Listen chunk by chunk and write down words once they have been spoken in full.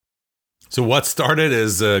So what started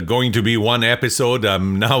as going to be one episode,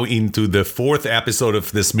 I'm now into the fourth episode of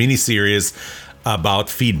this mini-series about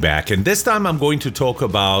feedback. And this time I'm going to talk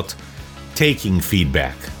about taking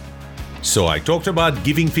feedback. So I talked about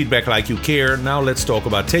giving feedback like you care. Now let's talk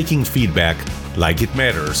about taking feedback like it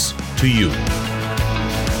matters to you.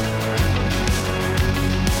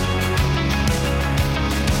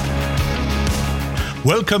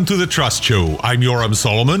 Welcome to The Trust Show. I'm Yoram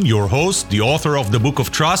Solomon, your host, the author of the Book of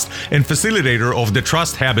Trust, and facilitator of the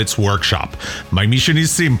Trust Habits Workshop. My mission is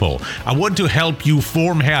simple. I want to help you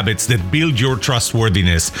form habits that build your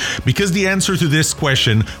trustworthiness, because the answer to this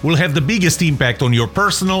question will have the biggest impact on your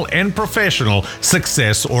personal and professional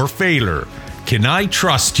success or failure. Can I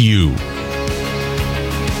trust you?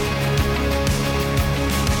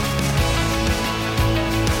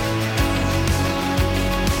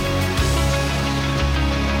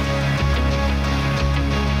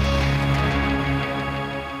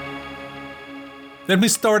 Let me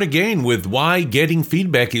start again with why getting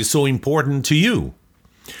feedback is so important to you.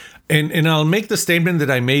 And I'll make the statement that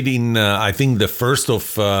I made in, I think, the first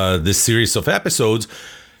of this series of episodes,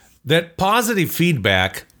 that positive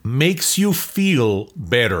feedback makes you feel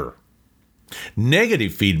better.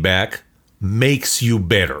 Negative feedback makes you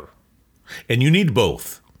better. And you need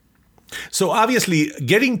both. So obviously,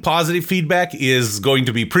 getting positive feedback is going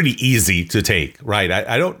to be pretty easy to take, right?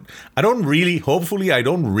 I don't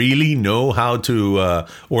really know how to,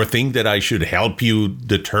 or think that I should help you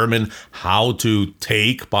determine how to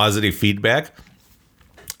take positive feedback.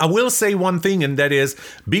 I will say one thing, and that is,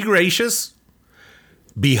 be gracious,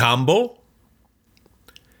 be humble,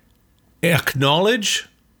 acknowledge,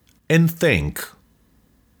 and thank.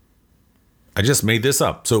 I just made this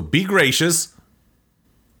up. So be gracious.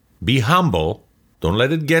 Be humble, don't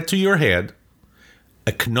let it get to your head,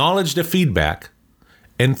 acknowledge the feedback,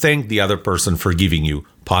 and thank the other person for giving you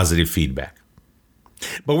positive feedback.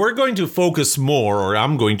 But we're going to focus more, or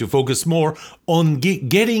I'm going to focus more, on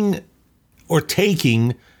getting or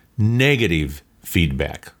taking negative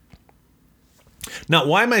feedback. Now,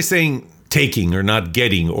 why am I saying taking or not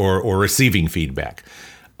getting or receiving feedback?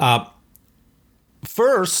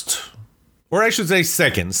 First, or I should say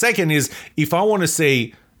second. Second is, if I want to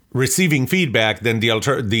say receiving feedback, then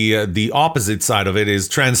the opposite side of it is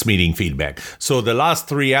transmitting feedback. So the last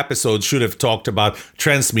three episodes should have talked about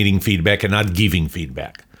transmitting feedback and not giving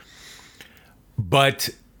feedback. But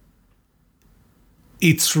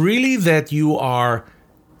it's really that you are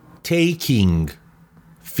taking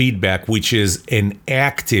feedback, which is an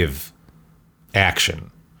active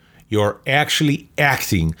action. You're actually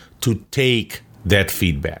acting to take that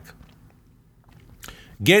feedback.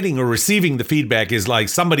 Getting or receiving the feedback is like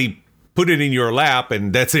somebody put it in your lap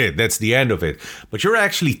and that's it. That's the end of it. But you're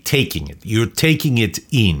actually taking it. You're taking it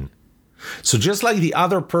in. So just like the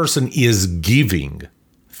other person is giving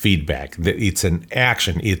feedback, it's an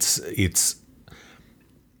action. It's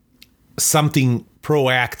something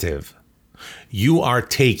proactive. You are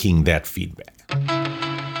taking that feedback.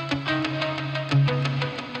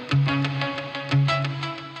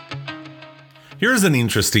 Here's an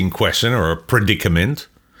interesting question or a predicament.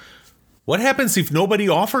 What happens if nobody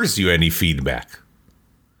offers you any feedback?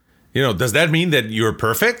 Does that mean that you're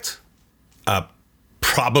perfect?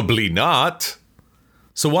 Probably not.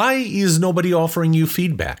 So why is nobody offering you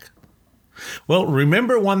feedback? Well,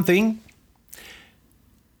 remember one thing?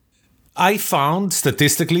 I found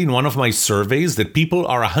statistically in one of my surveys that people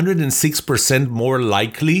are 106% more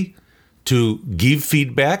likely to give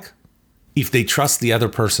feedback if they trust the other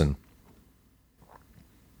person.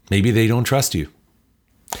 Maybe they don't trust you.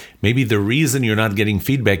 Maybe the reason you're not getting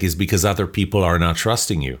feedback is because other people are not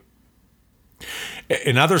trusting you.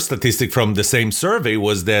 Another statistic from the same survey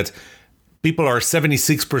was that people are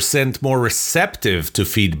 76% more receptive to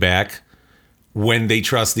feedback when they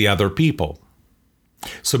trust the other people.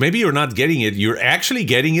 So maybe you're not getting it. You're actually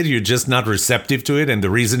getting it. You're just not receptive to it. And the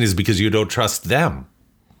reason is because you don't trust them.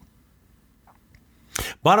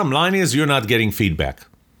 Bottom line is you're not getting feedback.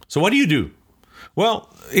 So what do? Well,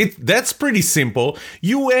 that's pretty simple.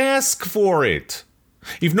 You ask for it.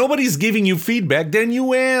 If nobody's giving you feedback, then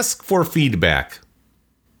you ask for feedback.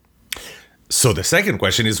 So the second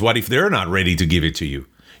question is, what if they're not ready to give it to you?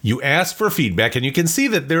 You ask for feedback and you can see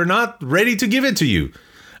that they're not ready to give it to you.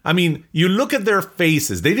 I mean, you look at their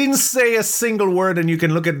faces. They didn't say a single word, and you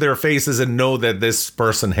can look at their faces and know that this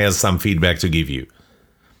person has some feedback to give you.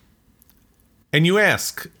 And you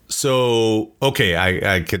ask, so, okay,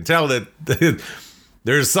 I can tell that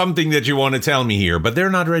there's something that you want to tell me here, but they're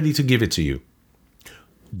not ready to give it to you.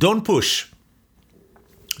 Don't push.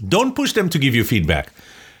 Don't push them to give you feedback.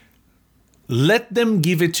 Let them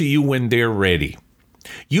give it to you when they're ready.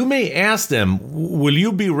 You may ask them, will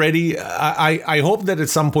you be ready? I hope that at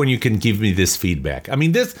some point you can give me this feedback. I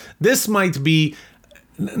mean, this might be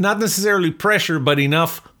not necessarily pressure, but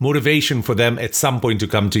enough motivation for them at some point to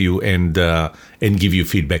come to you and give you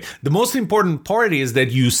feedback. The most important part is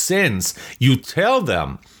that you tell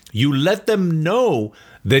them, you let them know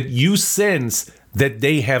that you sense that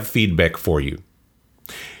they have feedback for you.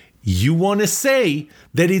 You want to say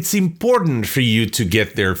that it's important for you to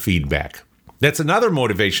get their feedback. That's another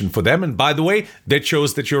motivation for them. And by the way, that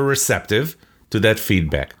shows that you're receptive to that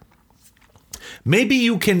feedback. Maybe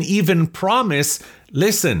you can even promise,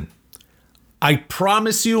 listen, I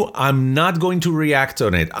promise you I'm not going to react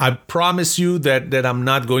on it. I promise you that I'm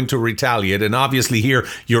not going to retaliate. And obviously here,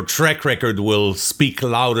 your track record will speak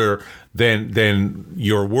louder than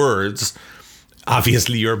your words.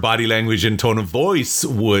 Obviously, your body language and tone of voice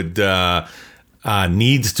would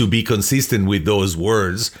need to be consistent with those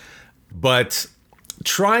words. But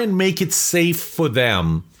try and make it safe for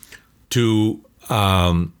them to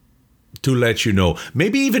let you know.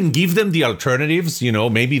 Maybe even give them the alternatives. You know,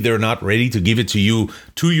 maybe they're not ready to give it to you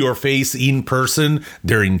to your face in person.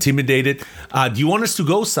 They're intimidated. Do you want us to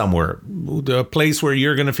go somewhere? A place where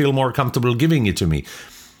you're going to feel more comfortable giving it to me?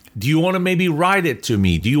 Do you want to maybe write it to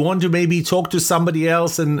me? Do you want to maybe talk to somebody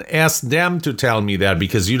else and ask them to tell me that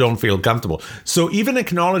because you don't feel comfortable? So even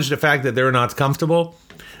acknowledge the fact that they're not comfortable,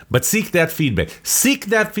 but seek that feedback. Seek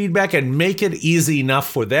that feedback and make it easy enough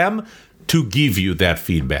for them to give you that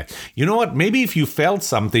feedback. You know what? Maybe if you felt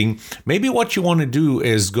something, maybe what you want to do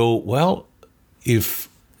is go, well, if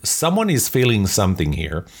someone is feeling something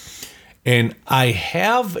here, and I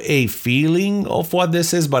have a feeling of what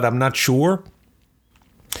this is, but I'm not sure.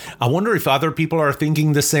 I wonder if other people are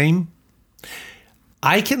thinking the same.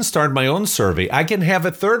 I can start my own survey. I can have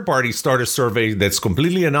a third party start a survey that's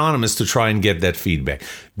completely anonymous to try and get that feedback.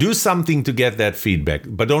 Do something to get that feedback,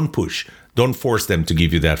 but don't push. Don't force them to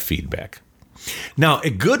give you that feedback. Now,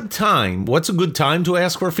 what's a good time to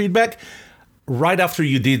ask for feedback? Right after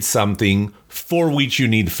you did something for which you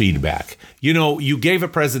need feedback. You know, you gave a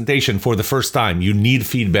presentation for the first time. You need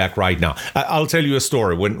feedback right now. I'll tell you a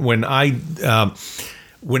story. When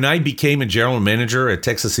I became a general manager at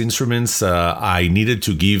Texas Instruments, I needed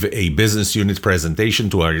to give a business unit presentation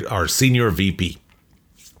to our senior VP.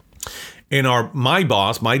 And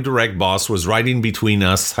my direct boss, was right in between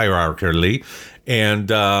us hierarchically.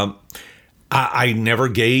 And I never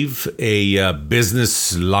gave a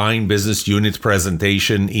business unit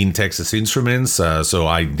presentation in Texas Instruments. So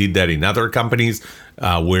I did that in other companies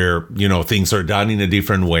where, things are done in a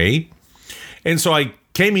different way. And so I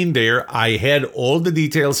came in there, I had all the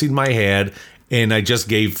details in my head, and I just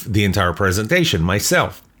gave the entire presentation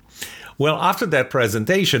myself. Well, right after that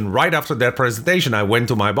presentation, I went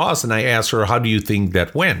to my boss and I asked her, how do you think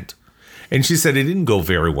that went? And she said it didn't go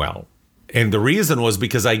very well. And the reason was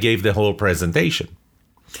because I gave the whole presentation.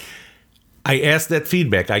 I asked that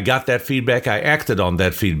feedback. I got that feedback. I acted on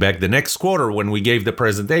that feedback. The next quarter, when we gave the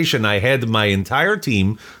presentation, I had my entire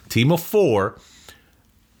team of 4,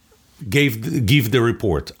 give the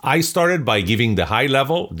report. I started by giving the high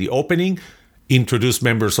level, the opening, introduced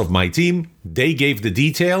members of my team. They gave the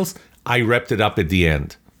details. I wrapped it up at the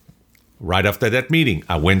end. Right after that meeting,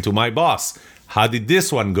 I went to my boss. How did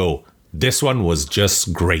this one go? This one was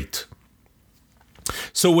just great.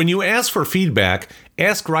 So when you ask for feedback,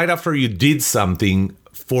 ask right after you did something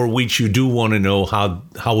for which you do want to know how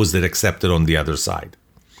was it accepted on the other side.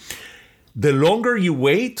 The longer you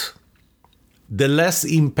wait, the less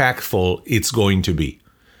impactful it's going to be.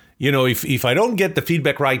 If I don't get the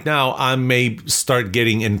feedback right now, I may start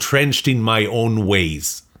getting entrenched in my own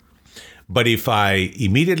ways. But if I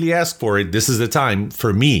immediately ask for it, this is the time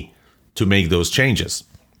for me to make those changes.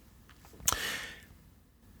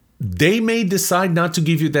 They may decide not to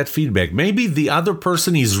give you that feedback. Maybe the other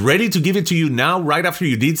person is ready to give it to you now, right after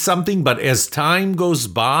you did something, but as time goes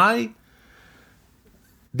by,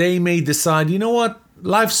 they may decide, you know what,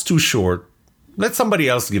 life's too short. Let somebody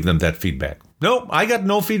else give them that feedback. No, I got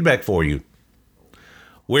no feedback for you.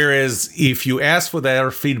 Whereas if you ask for their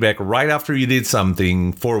feedback right after you did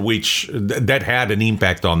something for which that had an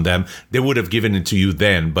impact on them, they would have given it to you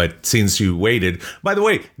then. But since you waited, by the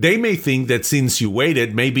way, they may think that since you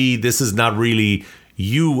waited, maybe this is not really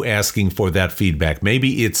you asking for that feedback.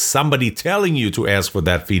 Maybe it's somebody telling you to ask for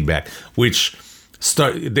that feedback, which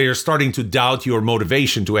they're starting to doubt your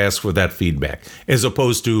motivation to ask for that feedback, as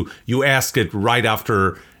opposed to you ask it right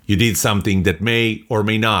after you did something that may or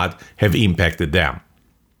may not have impacted them.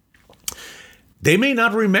 They may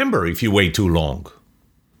not remember if you wait too long.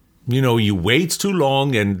 You wait too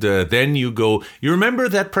long and then you go, you remember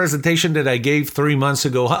that presentation that I gave 3 months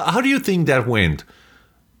ago? How do you think that went?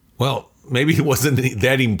 well, maybe it wasn't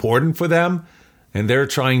that important for them, and they're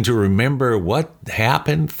trying to remember what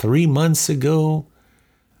happened 3 months ago.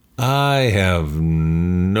 I have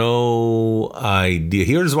no idea.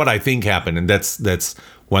 Here's what I think happened, and that's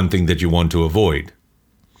one thing that you want to avoid.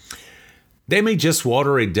 They may just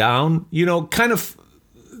water it down, kind of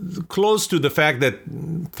close to the fact that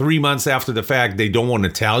 3 months after the fact, they don't want to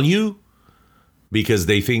tell you because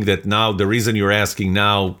they think that now the reason you're asking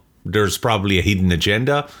now, there's probably a hidden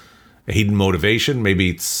agenda, a hidden motivation. Maybe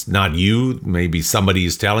it's not you. Maybe somebody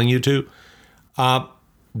is telling you to.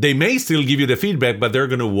 They may still give you the feedback, but they're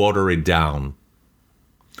going to water it down.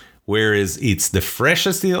 Whereas it's the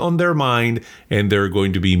freshest on their mind, and they're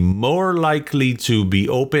going to be more likely to be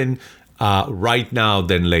open right now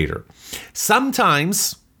than later.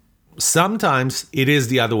 Sometimes it is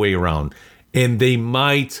the other way around, and they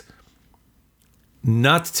might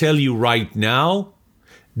not tell you right now.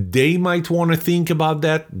 They might want to think about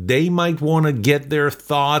that. They might want to get their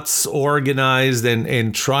thoughts organized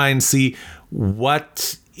and try and see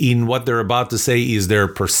what they're about to say is their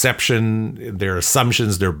perception, their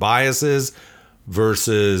assumptions, their biases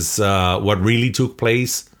versus what really took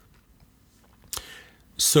place.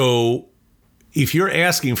 So if you're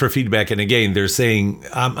asking for feedback, and again, they're saying,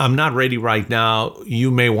 I'm not ready right now, you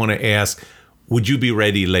may want to ask, would you be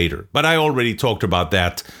ready later? But I already talked about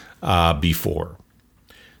that before.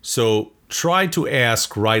 So try to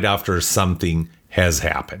ask right after something has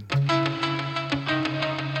happened.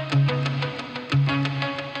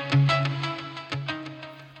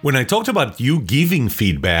 When I talked about you giving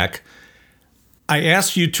feedback, I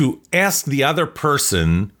asked you to ask the other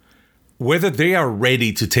person whether they are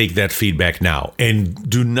ready to take that feedback now, and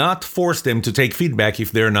do not force them to take feedback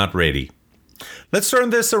if they're not ready. Let's turn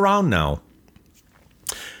this around now.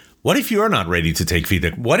 What if you're not ready to take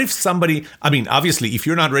feedback? What if obviously, if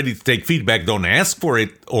you're not ready to take feedback, don't ask for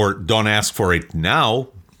it, or don't ask for it now.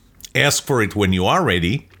 Ask for it when you are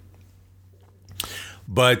ready.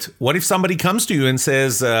 But what if somebody comes to you and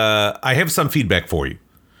says, I have some feedback for you?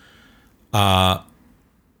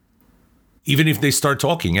 Even if they start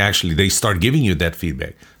talking, actually, they start giving you that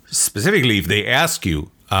feedback. Specifically, if they ask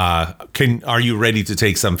you, are you ready to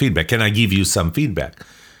take some feedback? Can I give you some feedback?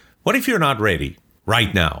 What if you're not ready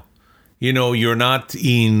right now? You're not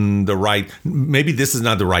in the right, maybe this is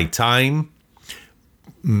not the right time.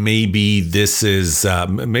 Maybe this is,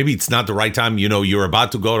 maybe it's not the right time. You're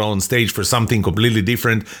about to go on stage for something completely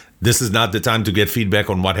different. This is not the time to get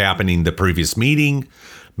feedback on what happened in the previous meeting.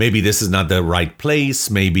 Maybe this is not the right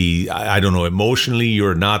place. Maybe, I don't know, emotionally,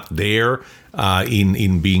 you're not there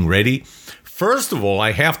in being ready. First of all,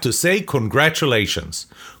 I have to say congratulations.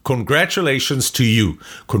 Congratulations to you.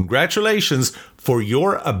 Congratulations for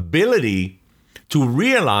your ability to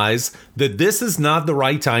realize that this is not the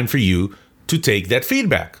right time for you to take that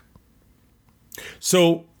feedback.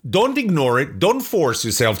 So don't ignore it. Don't force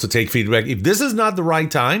yourself to take feedback. If this is not the right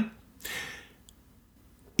time,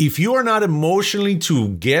 if you are not emotionally to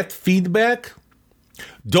get feedback,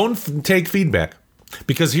 don't take feedback.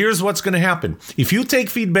 Because here's what's going to happen. If you take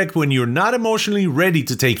feedback when you're not emotionally ready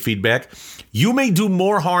to take feedback, you may do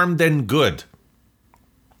more harm than good.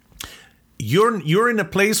 You're in a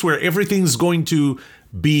place where everything's going to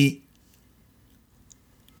be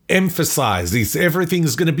emphasized.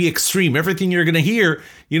 Everything's going to be extreme. Everything you're going to hear,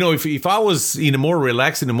 if I was in a more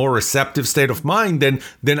relaxed, in a more receptive state of mind,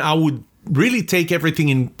 then I would really take everything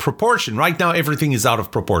in proportion. Right now, everything is out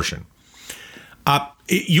of proportion.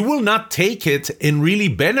 You will not take it and really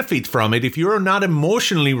benefit from it if you're not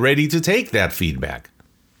emotionally ready to take that feedback.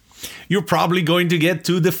 You're probably going to get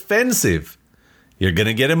too defensive. You're going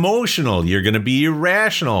to get emotional. You're going to be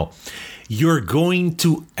irrational. You're going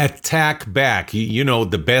to attack back.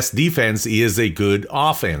 The best defense is a good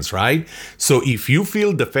offense, right? So if you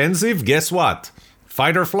feel defensive, guess what?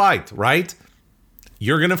 Fight or flight, right?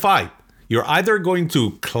 You're going to fight. You're either going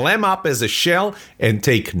to clam up as a shell and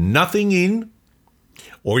take nothing in,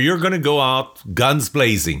 or you're going to go out guns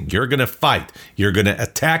blazing. You're going to fight. You're going to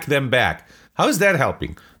attack them back. How is that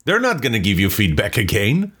helping? They're not going to give you feedback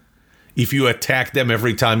again if you attack them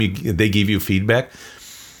every time they give you feedback.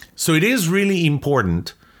 So it is really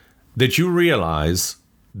important that you realize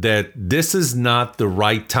that this is not the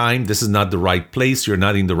right time. This is not the right place. You're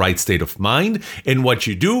not in the right state of mind. And what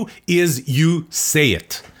you do is you say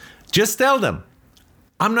it. Just tell them,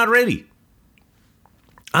 I'm not ready.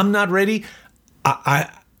 I'm not ready.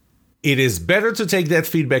 It is better to take that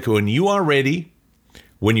feedback when you are ready,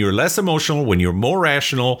 when you're less emotional, when you're more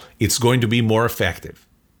rational. It's going to be more effective.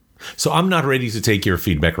 So I'm not ready to take your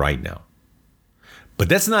feedback right now. But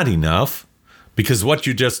that's not enough, because what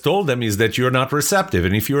you just told them is that you're not receptive.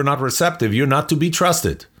 And if you're not receptive, you're not to be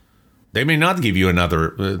trusted. They may not give you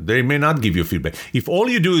they may not give you feedback. If all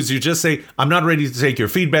you do is you just say, I'm not ready to take your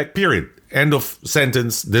feedback, period. End of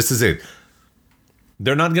sentence. This is it.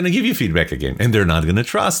 They're not going to give you feedback again, and they're not going to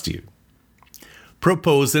trust you.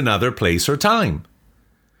 Propose another place or time.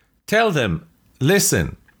 Tell them,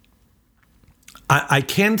 listen, I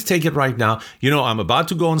can't take it right now. I'm about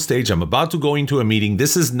to go on stage. I'm about to go into a meeting.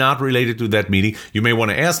 This is not related to that meeting. You may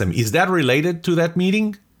want to ask them, is that related to that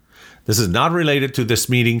meeting? This is not related to this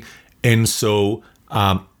meeting. And so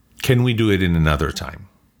can we do it in another time?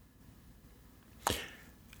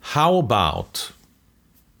 How about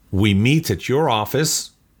we meet at your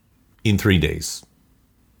office in 3 days?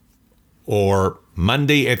 Or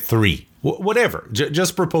Monday at 3, whatever.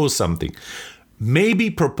 Just propose something. Maybe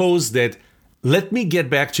propose that, let me get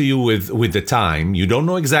back to you with the time. You don't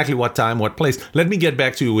know exactly what time, what place. Let me get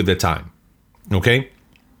back to you with the time. Okay?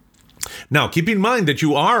 Now, keep in mind that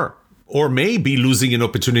you are or may be losing an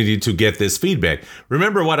opportunity to get this feedback.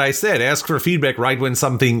 Remember what I said, ask for feedback right when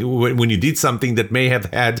you did something that may have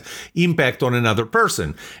had impact on another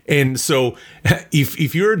person. And so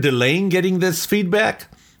if you're delaying getting this feedback,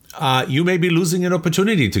 you may be losing an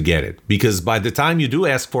opportunity to get it, because by the time you do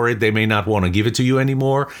ask for it, they may not want to give it to you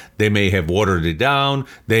anymore. They may have watered it down.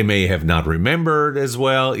 They may have not remembered as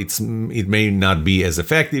well. It may not be as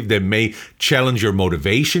effective. They may challenge your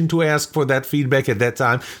motivation to ask for that feedback at that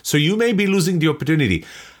time. So you may be losing the opportunity.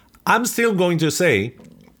 I'm still going to say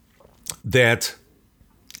that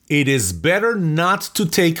it is better not to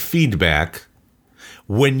take feedback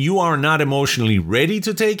when you are not emotionally ready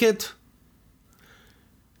to take it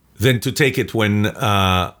than to take it when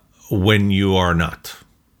you are not.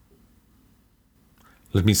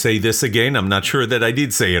 Let me say this again. I'm not sure that I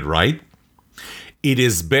did say it right. It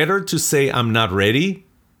is better to say I'm not ready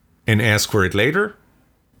and ask for it later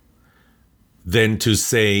than to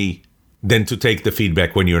take the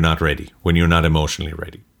feedback when you're not ready, when you're not emotionally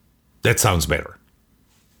ready. That sounds better.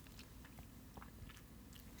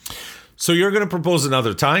 So you're going to propose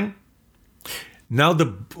another time. Now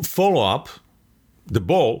the follow-up, the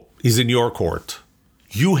ball is in your court.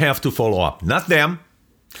 You have to follow up, not them.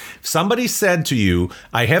 If somebody said to you,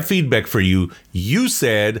 I have feedback for you, you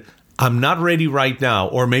said, I'm not ready right now.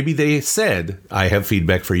 Or maybe they said, I have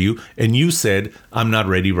feedback for you, and you said, I'm not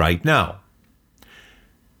ready right now.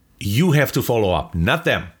 You have to follow up, not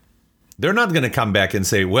them. They're not going to come back and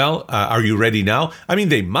say, well, are you ready now? I mean,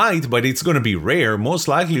 they might, but it's going to be rare. Most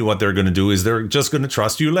likely what they're going to do is they're just going to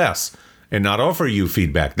trust you less and not offer you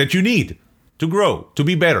feedback that you need to grow, to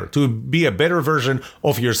be better, to be a better version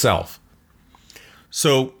of yourself.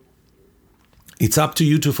 So it's up to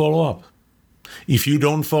you to follow up. If you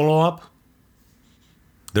don't follow up,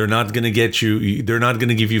 they're not going to give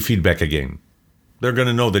you feedback again. They're going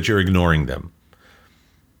to know that you're ignoring them.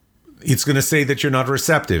 It's going to say that you're not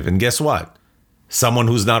receptive. And guess what? Someone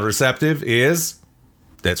who's not receptive is,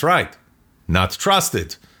 that's right, not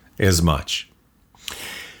trusted as much.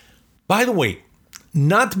 By the way,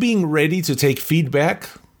 not being ready to take feedback,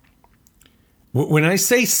 when I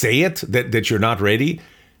say it, that you're not ready,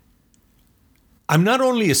 I'm not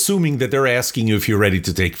only assuming that they're asking you if you're ready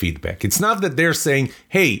to take feedback. It's not that they're saying,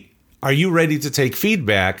 hey, are you ready to take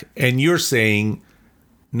feedback? And you're saying,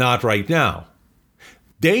 not right now.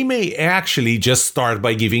 They may actually just start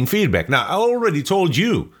by giving feedback. Now, I already told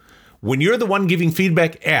you, when you're the one giving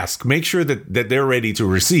feedback, ask. Make sure that they're ready to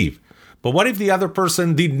receive. But what if the other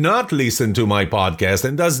person did not listen to my podcast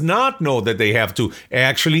and does not know that they have to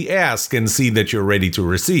actually ask and see that you're ready to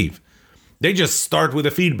receive? They just start with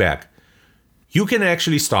a feedback. You can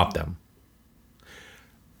actually stop them.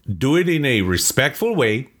 Do it in a respectful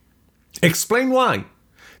way. Explain why.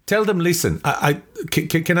 Tell them, listen,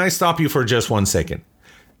 can I stop you for just 1 second?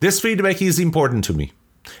 This feedback is important to me.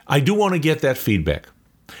 I do want to get that feedback.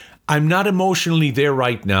 I'm not emotionally there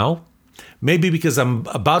right now. Maybe because I'm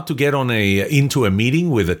about to get into a meeting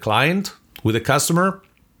with a client, with a customer.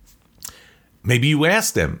 Maybe you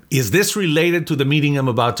ask them, is this related to the meeting I'm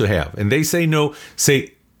about to have? And they say no.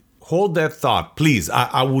 Say, hold that thought, please.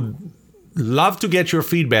 I would love to get your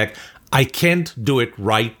feedback. I can't do it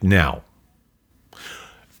right now.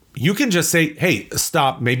 You can just say, hey,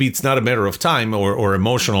 stop. Maybe it's not a matter of time or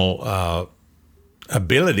emotional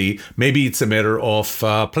ability. Maybe it's a matter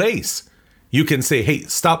of place. You can say, hey,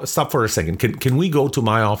 stop for a second. Can we go to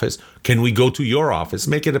my office? Can we go to your office?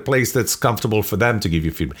 Make it a place that's comfortable for them to give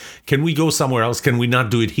you feedback. Can we go somewhere else? Can we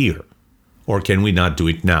not do it here? Or can we not do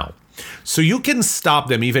it now? So you can stop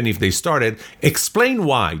them even if they started. Explain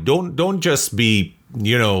why. Don't just be,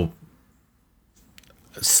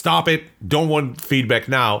 stop it. Don't want feedback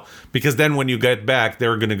now. Because then when you get back,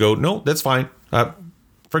 they're going to go, no, that's fine.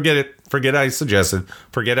 Forget it. Forget I suggested.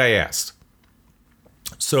 Forget I asked.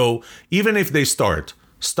 So even if they start,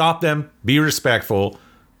 stop them, be respectful,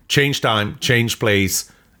 change time, change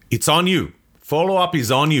place. It's on you. Follow-up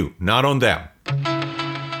is on you, not on them.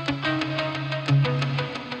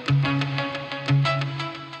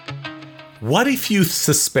 What if you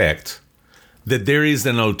suspect that there is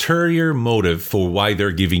an ulterior motive for why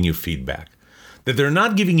they're giving you feedback? That they're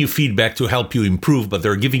not giving you feedback to help you improve, but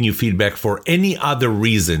they're giving you feedback for any other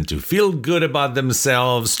reason, to feel good about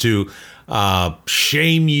themselves, to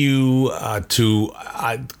shame you, to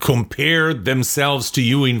compare themselves to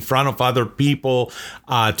you in front of other people,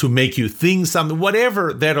 to make you think something,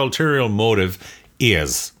 whatever that ulterior motive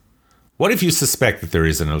is. What if you suspect that there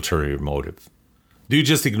is an ulterior motive? Do you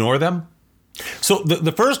just ignore them? So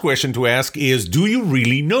the first question to ask is, do you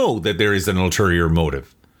really know that there is an ulterior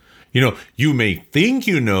motive? You may think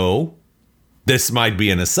you know. This might be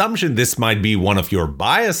an assumption. This might be one of your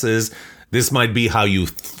biases. This might be how you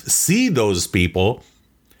see those people.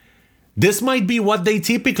 This might be what they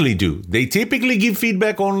typically do. They typically give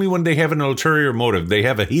feedback only when they have an ulterior motive. They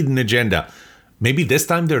have a hidden agenda. Maybe this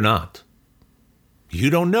time they're not. You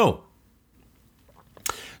don't know.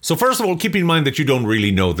 So first of all, keep in mind that you don't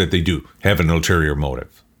really know that they do have an ulterior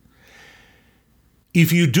motive.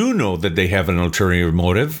 If you do know that they have an ulterior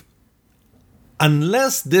motive,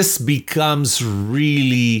 unless this becomes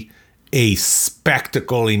really a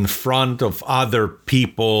spectacle in front of other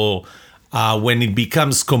people, when it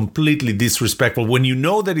becomes completely disrespectful, when you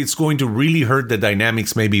know that it's going to really hurt the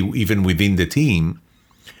dynamics, maybe even within the team,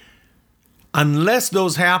 unless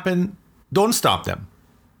those happen, don't stop them.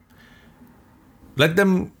 Let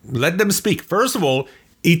them speak. First of all,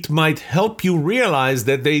 it might help you realize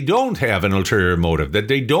that they don't have an ulterior motive, that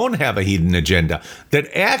they don't have a hidden agenda,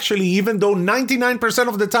 that actually, even though 99%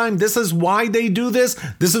 of the time this is why they do this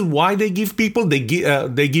is why they give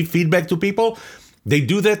feedback to people, they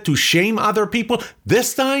do that to shame other people.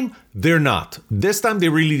 This time, they're not. This time, they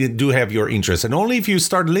really do have your interest. And only if you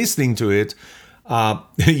start listening to it,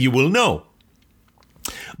 you will know.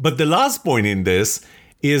 But the last point in this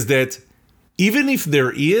is that even if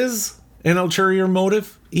there is an ulterior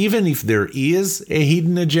motive, even if there is a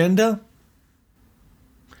hidden agenda,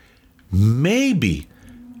 maybe,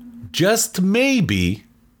 just maybe,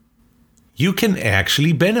 you can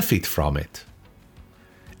actually benefit from it.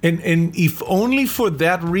 And if only for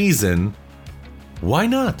that reason, why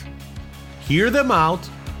not? Hear them out.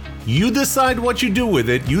 You decide what you do with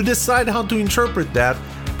it. You decide how to interpret that,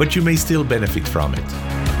 but you may still benefit from it.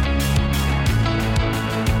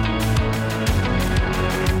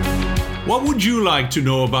 What would you like to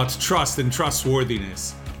know about trust and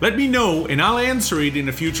trustworthiness? Let me know and I'll answer it in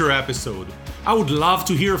a future episode. I would love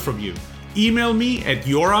to hear from you. Email me at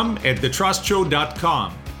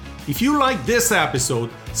yoram@thetrustshow.com. If you like this episode,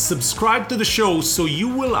 subscribe to the show so you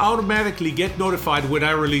will automatically get notified when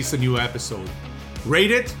I release a new episode.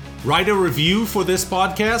 Rate it, write a review for this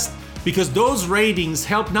podcast, because those ratings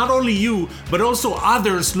help not only you, but also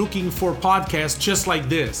others looking for podcasts just like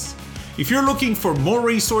this. If you're looking for more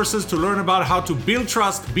resources to learn about how to build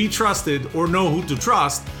trust, be trusted, or know who to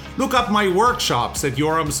trust, look up my workshops at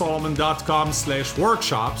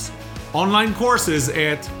yoramsolomon.com/workshops, online courses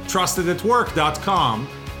at trustedatwork.com,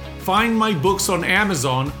 find my books on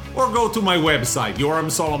Amazon, or go to my website,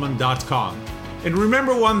 yoramsolomon.com. And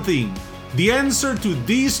remember one thing, the answer to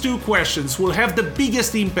these two questions will have the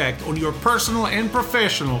biggest impact on your personal and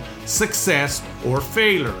professional success or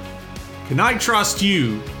failure. Can I trust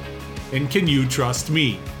you? And can you trust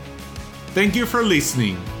me? Thank you for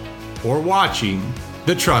listening or watching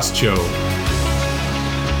The Trust Show.